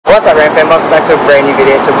What's up, ramfam? Welcome back to a brand new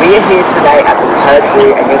video. So we are here today at the Perth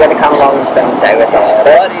Zoo and you're going to come along and spend the day with us.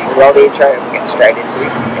 So roll the intro and we'll get straight into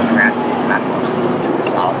getting around to this map. Let's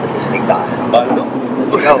start with this big guy. Let's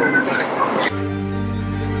go.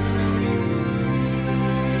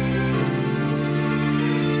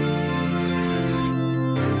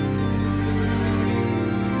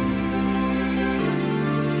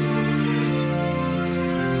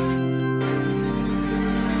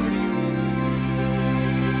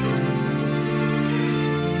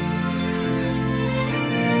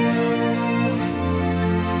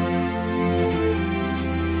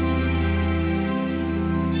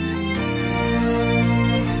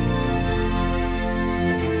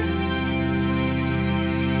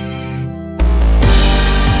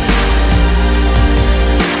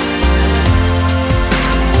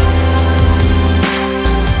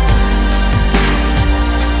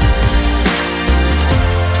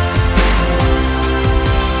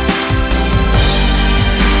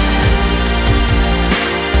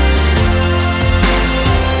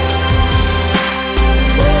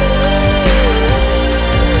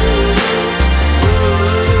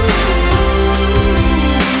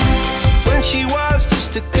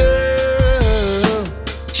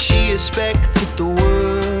 Expected the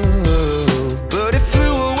world, but it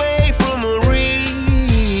flew away from her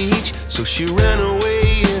reach. So she ran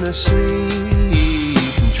away in her sleep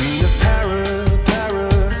and dreamed of paradise,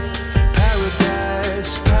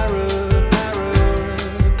 paradise.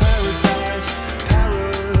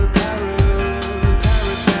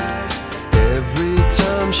 Every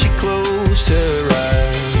time she closed her eyes.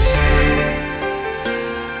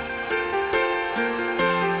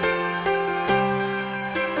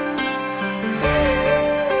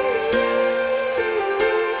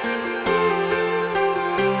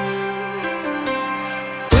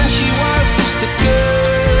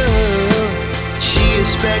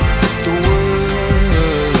 Expected the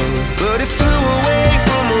world, but it flew away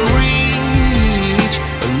from her reach,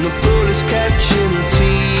 and the bullets catching her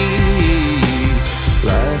teeth.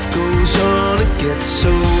 Life goes on, it gets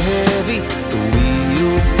so heavy, the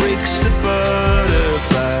wheel breaks the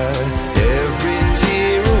butterfly. Every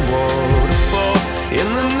tear a waterfall. In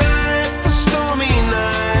the night, the stormy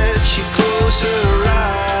night, she closed her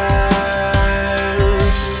eyes.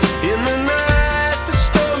 In the night, the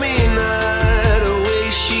stormy night,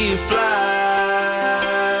 she flies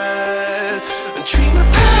and dream of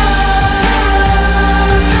paradise,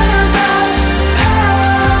 paradise,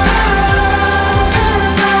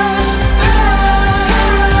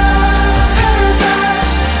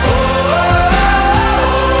 paradise. Oh,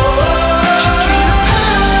 she dream of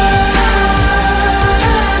paradise,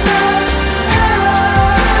 paradise,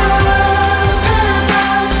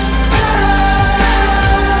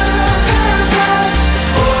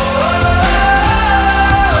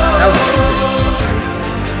 paradise.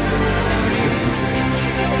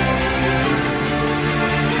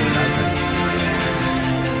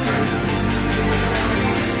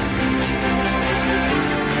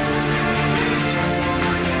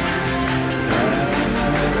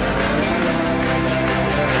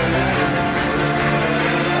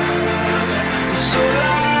 So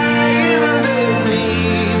lying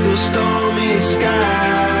underneath those stormy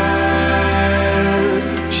skies,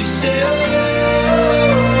 she said, oh,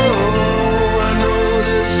 I know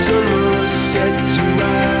the sun was set to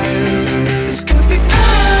rise. This could be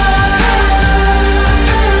paradise,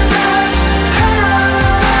 paradise,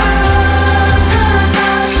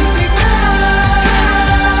 could be paradise.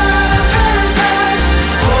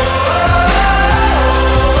 Oh,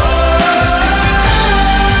 this could be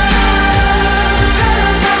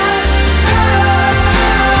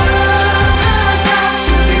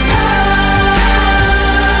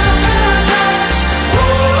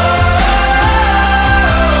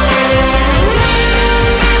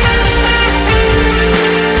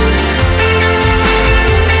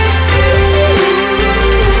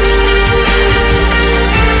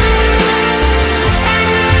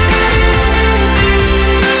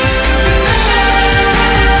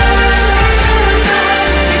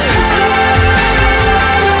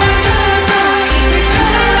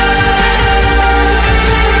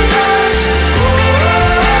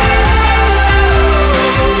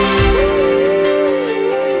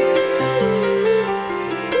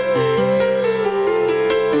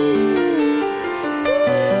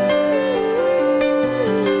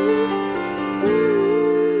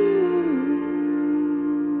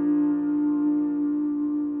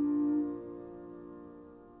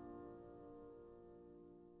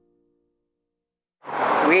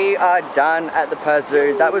We are done at the Perth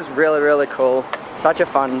Zoo. That was really cool. Such a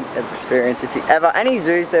fun experience. If you ever, any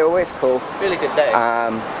zoos, they're always cool. Really good day.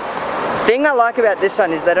 thing I like about this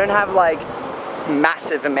one is they don't have like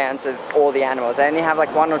massive amounts of all the animals. They only have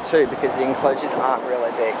like 1 or 2 because the enclosures aren't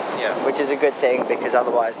really big. Yeah. Which is a good thing because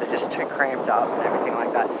otherwise they're just too cramped up and everything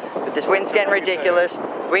like that. But this wind's getting ridiculous.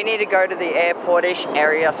 We need to go to the airport-ish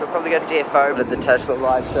area, so we'll probably go to DFO at the Tesla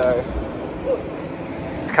live show.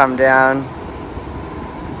 Let's come down.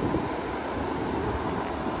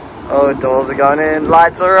 Oh, doors are going in,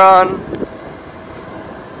 lights are on.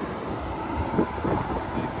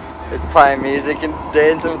 It's playing music and it's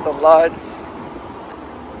dancing with the lights.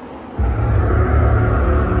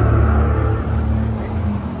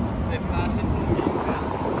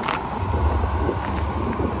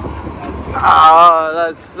 Oh,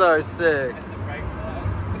 that's so sick.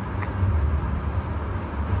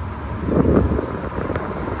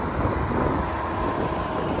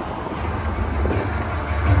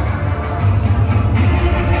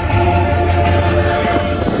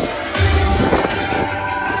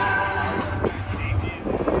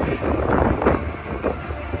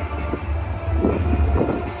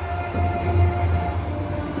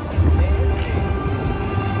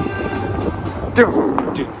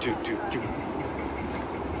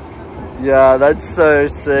 Yeah, that's so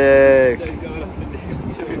sick.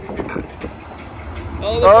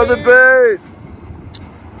 Oh, the boot!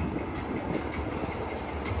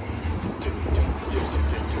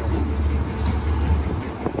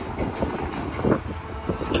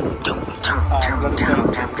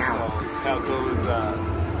 How cool is that?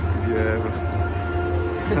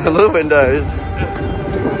 Yeah. Little windows.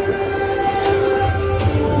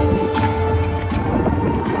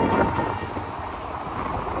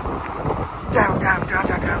 Down.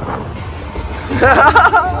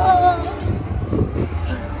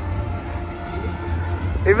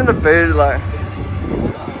 Even the boot, like.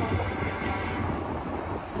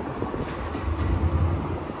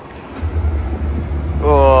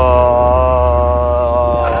 Oh.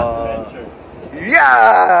 That's an entrance.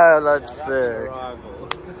 Yeah, that's sick.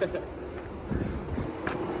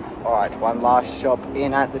 Alright, one last shop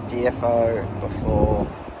in at the DFO before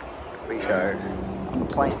we go on the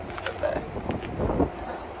plane. There.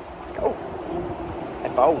 Let's go.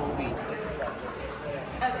 FO.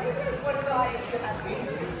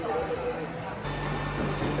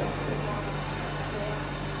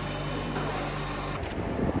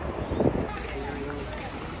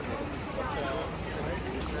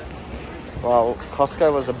 Well,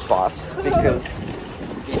 Costco was a bust because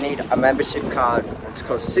you need a membership card which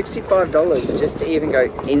costs $65 just to even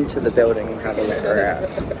go into the building and have a look around.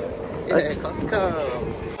 That's Costco.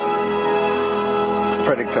 It's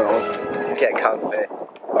pretty cool. Get comfy.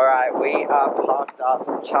 Alright, we are parked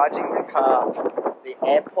up, charging the car. The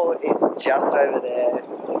airport is just over there.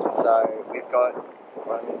 So we've got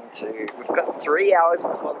 3 hours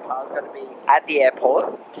before the car's going to be at the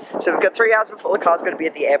airport. So we've got 3 hours before the car's going to be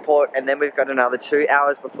at the airport, and then we've got another 2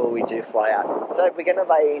 hours before we do fly out. So we're going to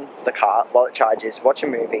lay in the car while it charges, watch a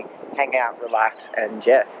movie, hang out, relax, and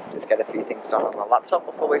yeah, just get a few things done on the laptop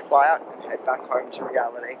before we fly out and head back home to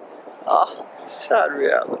reality. Oh, sad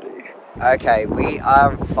reality. Okay, we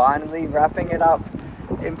are finally wrapping it up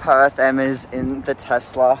in Perth. Emma's in the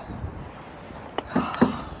Tesla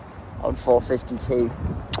on 450T.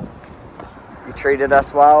 You treated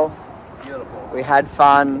us well. Beautiful. We had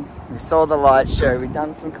fun. We saw the light show. We've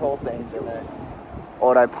done some cool things in it.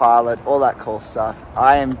 Autopilot, all that cool stuff.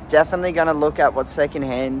 I am definitely going to look at what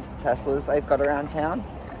second-hand Teslas they've got around town.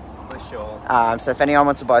 For sure. So if anyone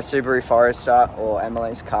wants to buy a Subaru Forester or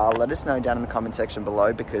Emily's car, let us know down in the comment section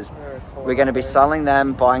below because we're going to be selling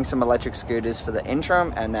them, buying some electric scooters for the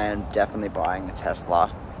interim, and then definitely buying a Tesla.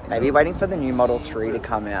 Maybe waiting for the new Model 3 to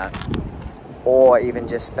come out, or even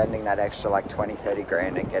just spending that extra like 20-30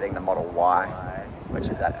 grand and getting the Model Y, which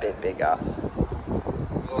is that bit bigger.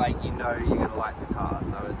 Like, you know you're gonna like the car,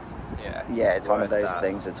 so it's it's one of those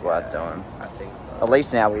things it's worth doing. I think so. At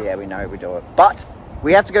least now we know we do it. But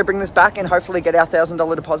we have to go bring this back and hopefully get our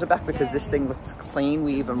 $1,000 deposit back because this thing looks clean.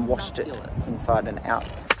 We even washed it inside and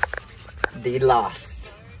out. The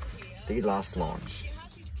last launch.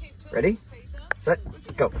 Ready? Set,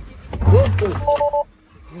 go.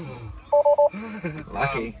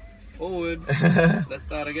 Lucky. Forward. Let's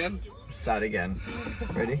start again. Start again.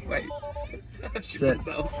 Ready? Wait. Set.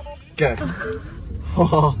 Go.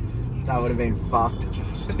 Oh, that would have been fucked.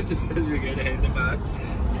 Just says we're going to hit the back.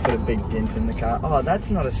 Put a big dent in the car. Oh, that's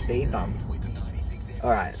not a speed bump.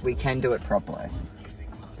 Alright, we can do it properly.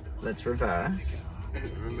 Let's reverse.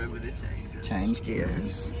 Remember to change. Change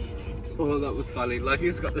gears. Oh, that was funny.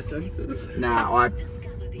 Lucky's got the sensors. Nah, I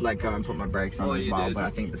let go and put my brakes on as well, did. but I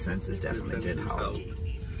think the sensors definitely did help.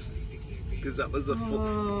 because that was a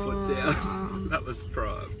foot down. That was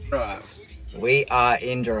prime. Right. We are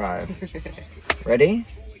in drive. Ready?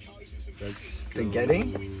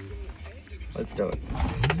 Spaghetti? Let's do it.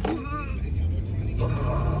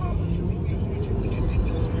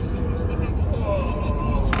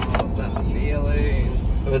 That feeling.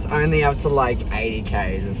 It was only up to like 80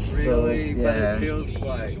 k's. It's still, Really? But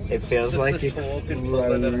yeah. it feels like you're torque and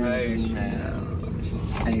pulling it home.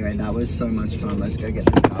 yeah. Anyway, that was so much fun. Let's go get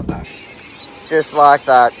this car back. Just like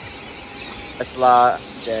that, DSLR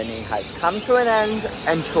journey has come to an end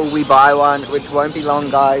until we buy one, which won't be long,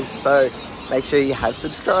 guys. So make sure you have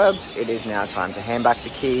subscribed. It is now time to hand back the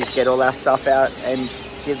keys, get all our stuff out, and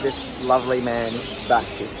give this lovely man back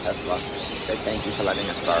his Tesla. So thank you for letting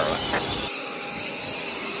us borrow it.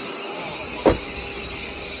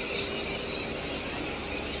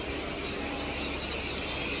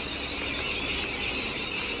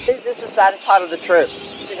 This is the saddest part of the trip.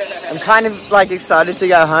 I'm kind of like excited to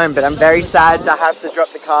go home, but I'm very sad to have to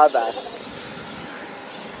drop the car back.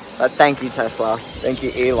 But thank you, Tesla. Thank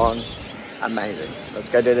you, Elon. Amazing. Let's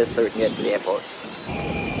go do this so we can get to the airport.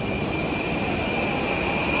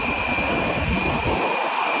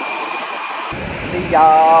 See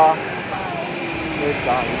ya. We're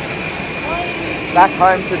done. Back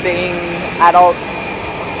home to being adults,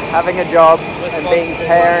 having a job, and being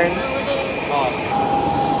parents.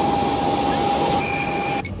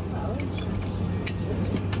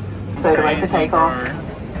 So to wait for takeoff.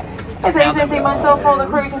 If there's anything myself or the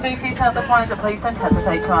crew can do for you to have the pleasure, please don't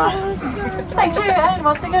hesitate to ask. Thank you, and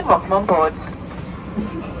once again, welcome on board.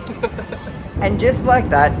 And just like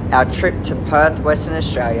that, our trip to Perth, Western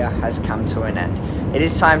Australia has come to an end. It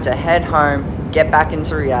is time to head home, get back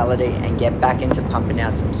into reality, and get back into pumping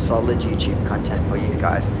out some solid YouTube content for you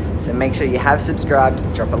guys. So make sure you have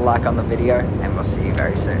subscribed, drop a like on the video, and we'll see you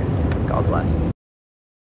very soon. God bless.